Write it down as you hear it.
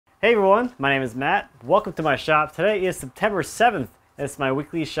Hey everyone, my name is Matt. Welcome to my shop. Today is September 7th. It's my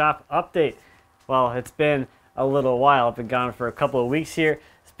weekly shop update. Well, it's been a little while. I've been gone for a couple of weeks here.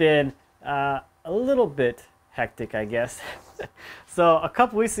 It's been a little bit hectic, I guess. So a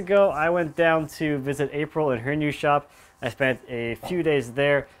couple weeks ago, I went down to visit April in her new shop. I spent a few days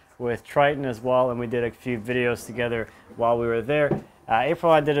there with Triton as well, and we did a few videos together while we were there.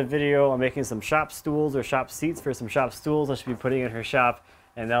 April, I did a video on making some shop stools or shop seats for some shop stools I should be putting in her shop,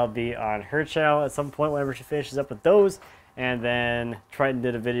 and that'll be on her channel at some point whenever she finishes up with those. And then Triton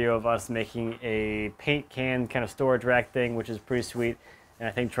did a video of us making a paint can kind of storage rack thing, which is pretty sweet. And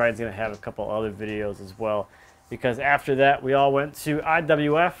I think Triton's going to have a couple other videos as well. Because after that, we all went to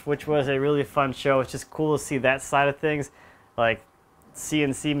IWF, which was a really fun show. It's just cool to see that side of things. Like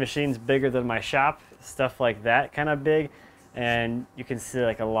CNC machines bigger than my shop, stuff like that kind of big. And you can see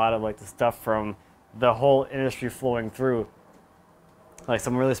like a lot of like the stuff from the whole industry flowing through. Like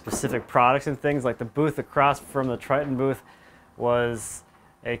some really specific products and things. Like the booth across from the Triton booth was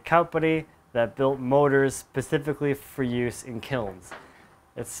a company that built motors specifically for use in kilns.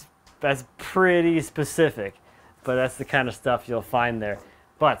 That's pretty specific, but that's the kind of stuff you'll find there.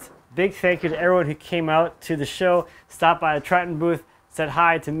 But big thank you to everyone who came out to the show, stopped by the Triton booth, said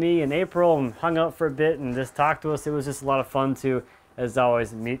hi to me and April, and hung out for a bit and just talked to us. It was just a lot of fun to, as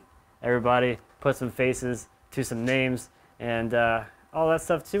always, meet everybody, put some faces to some names, and all that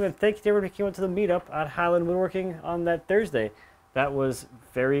stuff too. And thank you to everyone who came out to the meetup at Highland Woodworking on that Thursday. That was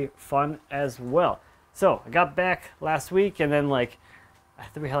very fun as well. So I got back last week, and then like I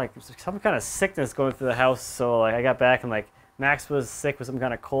think we had like some kind of sickness going through the house. So like I got back, and like Max was sick with some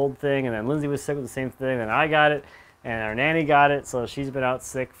kind of cold thing, and then Lindsay was sick with the same thing, and I got it, and our nanny got it, so she's been out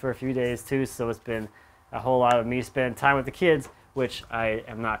sick for a few days too. So it's been a whole lot of me spending time with the kids, which I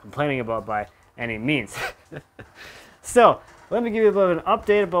am not complaining about by any means. So let me give you a bit of an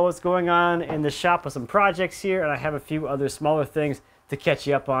update about what's going on in the shop with some projects here, and I have a few other smaller things to catch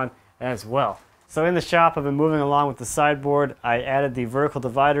you up on as well. So in the shop, I've been moving along with the sideboard. I added the vertical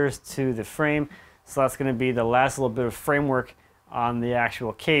dividers to the frame, so that's going to be the last little bit of framework on the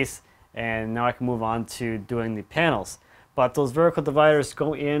actual case, and now I can move on to doing the panels. But those vertical dividers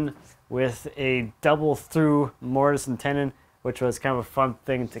go in with a double through mortise and tenon, which was kind of a fun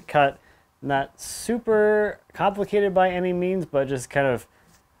thing to cut. Not super complicated by any means, but just kind of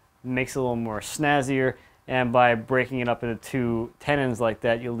makes it a little more snazzier. And by breaking it up into two tenons like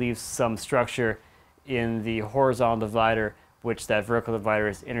that, you'll leave some structure in the horizontal divider, which that vertical divider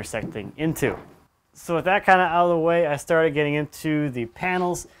is intersecting into. So with that kind of out of the way, I started getting into the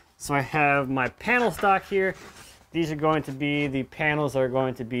panels. So I have my panel stock here. These are going to be, the panels are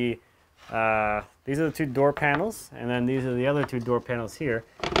going to be, these are the two door panels, and then these are the other two door panels here.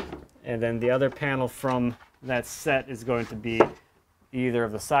 And then the other panel from that set is going to be either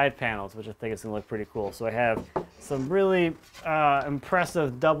of the side panels, which I think is going to look pretty cool. So I have some really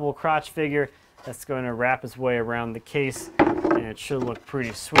impressive double crotch figure that's going to wrap its way around the case, and it should look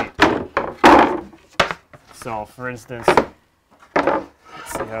pretty sweet. So for instance,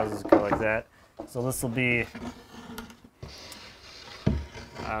 let's see how this go like that. So this will be,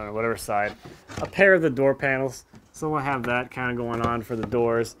 I don't know, whatever side, a pair of the door panels. So we'll have that kind of going on for the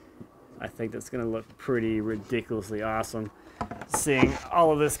doors. I think that's going to look pretty ridiculously awesome. Seeing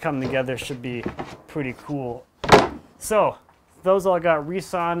all of this come together should be pretty cool. So those all got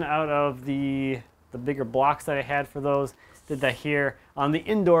resawn out of the bigger blocks that I had for those. Did that here on the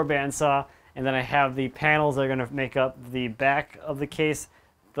indoor bandsaw. And then I have the panels that are going to make up the back of the case.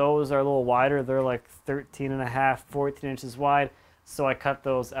 Those are a little wider. They're like 13.5, 14 inches wide. So I cut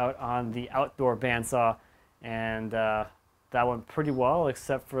those out on the outdoor bandsaw, and that went pretty well,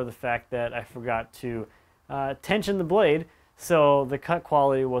 except for the fact that I forgot to tension the blade, so the cut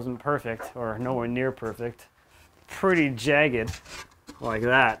quality wasn't perfect, or nowhere near perfect. Pretty jagged, like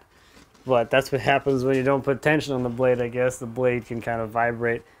that. But that's what happens when you don't put tension on the blade, I guess. The blade can kind of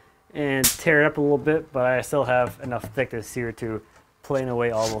vibrate and tear it up a little bit, but I still have enough thickness here to plane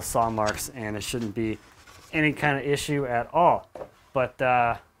away all those saw marks, and it shouldn't be any kind of issue at all. But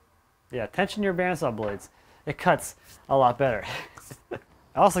yeah, tension your bandsaw blades. It cuts a lot better. I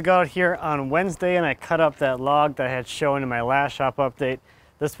also got out here on Wednesday, and I cut up that log that I had shown in my last shop update.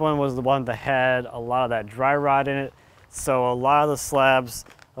 This one was the one that had a lot of that dry rot in it. So a lot of the slabs,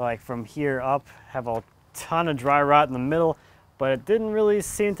 like from here up, have a ton of dry rot in the middle, but it didn't really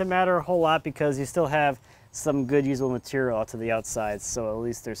seem to matter a whole lot because you still have some good usable material out to the outside. So at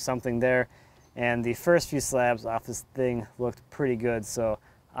least there's something there. And the first few slabs off this thing looked pretty good, so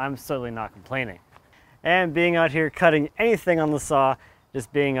I'm certainly not complaining. And being out here cutting anything on the saw,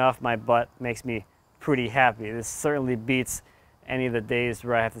 just being off my butt, makes me pretty happy. This certainly beats any of the days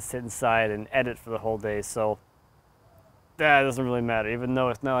where I have to sit inside and edit for the whole day. So that doesn't really matter, even though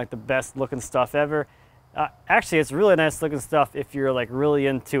it's not like the best looking stuff ever. Actually, it's really nice looking stuff if you're like really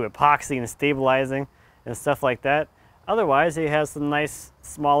into epoxy and stabilizing and stuff like that. Otherwise, it has some nice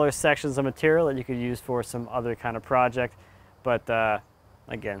smaller sections of material that you could use for some other kind of project. But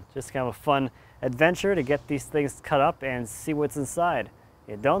again, just kind of a fun adventure to get these things cut up and see what's inside.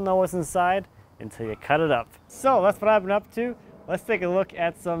 You don't know what's inside until you cut it up. So that's what I've been up to. Let's take a look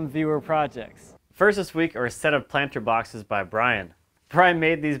at some viewer projects. First this week are a set of planter boxes by Brian. Brian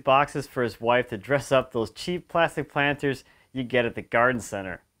made these boxes for his wife to dress up those cheap plastic planters you get at the garden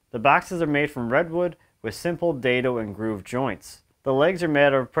center. The boxes are made from redwood with simple dado and groove joints. The legs are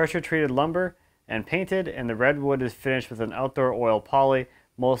made of pressure-treated lumber and painted, and the redwood is finished with an outdoor oil poly,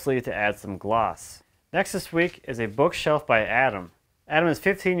 mostly to add some gloss. Next this week is a bookshelf by Adam. Adam is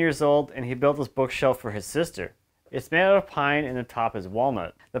 15 years old, and he built this bookshelf for his sister. It's made out of pine and the top is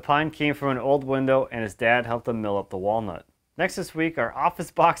walnut. The pine came from an old window and his dad helped him mill up the walnut. Next this week are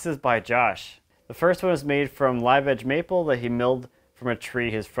office boxes by Josh. The first one is made from live edge maple that he milled from a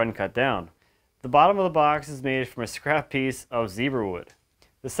tree his friend cut down. The bottom of the box is made from a scrap piece of zebra wood.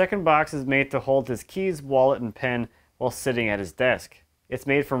 The second box is made to hold his keys, wallet, and pen while sitting at his desk. It's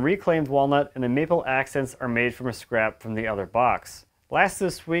made from reclaimed walnut and the maple accents are made from a scrap from the other box. Last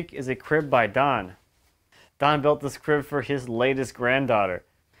this week is a crib by Don. Don built this crib for his latest granddaughter.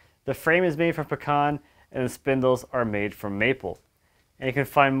 The frame is made from pecan and the spindles are made from maple. And you can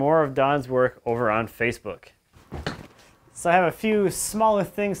find more of Don's work over on Facebook. So I have a few smaller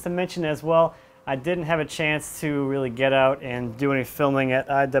things to mention as well. I didn't have a chance to really get out and do any filming at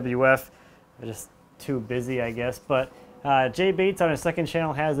IWF. I'm just too busy, I guess. But Jay Bates on his second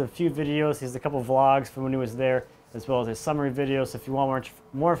channel has a few videos. He has a couple vlogs from when he was there, as well as a summary video. So if you want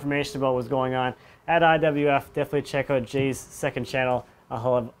more information about what's going on at IWF, definitely check out Jay's second channel.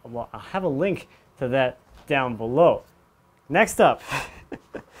 I'll have a link to that down below. Next up,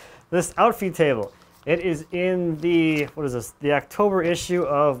 this outfeed table. It is in the, what is this, the October issue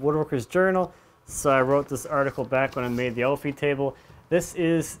of Woodworker's Journal. So I wrote this article back when I made the outfeed table. This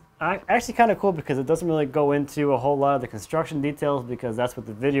is actually kind of cool because it doesn't really go into a whole lot of the construction details because that's what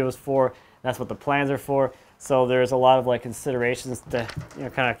the video is for, that's what the plans are for. So there's a lot of like considerations to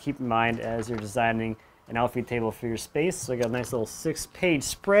kind of keep in mind as you're designing an outfeed table for your space. So I got a nice little 6-page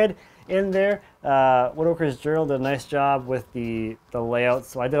spread in there. Woodworker's Journal did a nice job with the layout.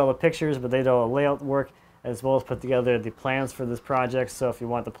 So I did all the pictures, but they did all the layout work as well as put together the plans for this project. So if you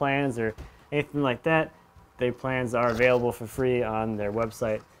want the plans or anything like that, the plans are available for free on their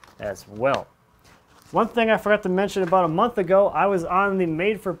website as well. One thing I forgot to mention about a month ago, I was on the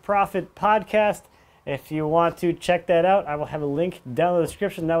Made for Profit podcast. If you want to check that out, I will have a link down in the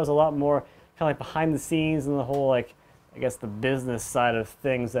description. That was a lot more kind of like behind the scenes and the whole, like, I guess the business side of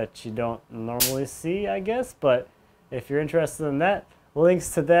things that you don't normally see, I guess. But if you're interested in that,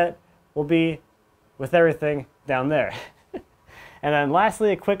 links to that will be with everything down there. And then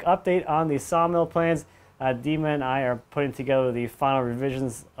lastly, a quick update on the sawmill plans. Dima and I are putting together the final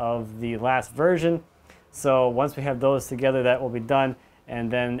revisions of the last version. So once we have those together, that will be done.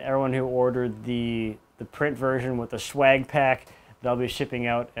 And then everyone who ordered the print version with the swag pack, they'll be shipping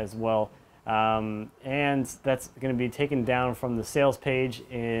out as well. And that's going to be taken down from the sales page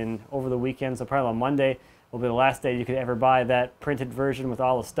over the weekend. So probably on Monday will be the last day you could ever buy that printed version with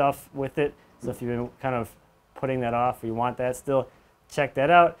all the stuff with it. So if you've been kind of putting that off or you want that still, check that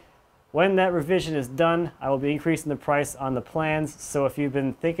out. When that revision is done, I will be increasing the price on the plans. So if you've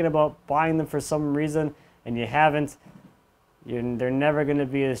been thinking about buying them for some reason and you haven't, they're never going to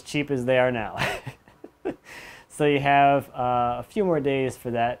be as cheap as they are now. So you have a few more days for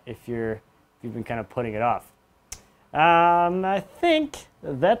that if you've been kind of putting it off. I think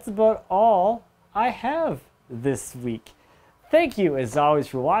that's about all I have this week. Thank you, as always,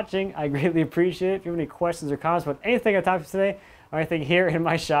 for watching. I greatly appreciate it. If you have any questions or comments about anything I talked about today or anything here in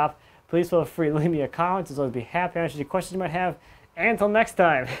my shop, please feel free to leave me a comment. I'll always be happy to answer any questions you might have. And until next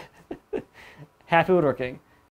time, happy woodworking.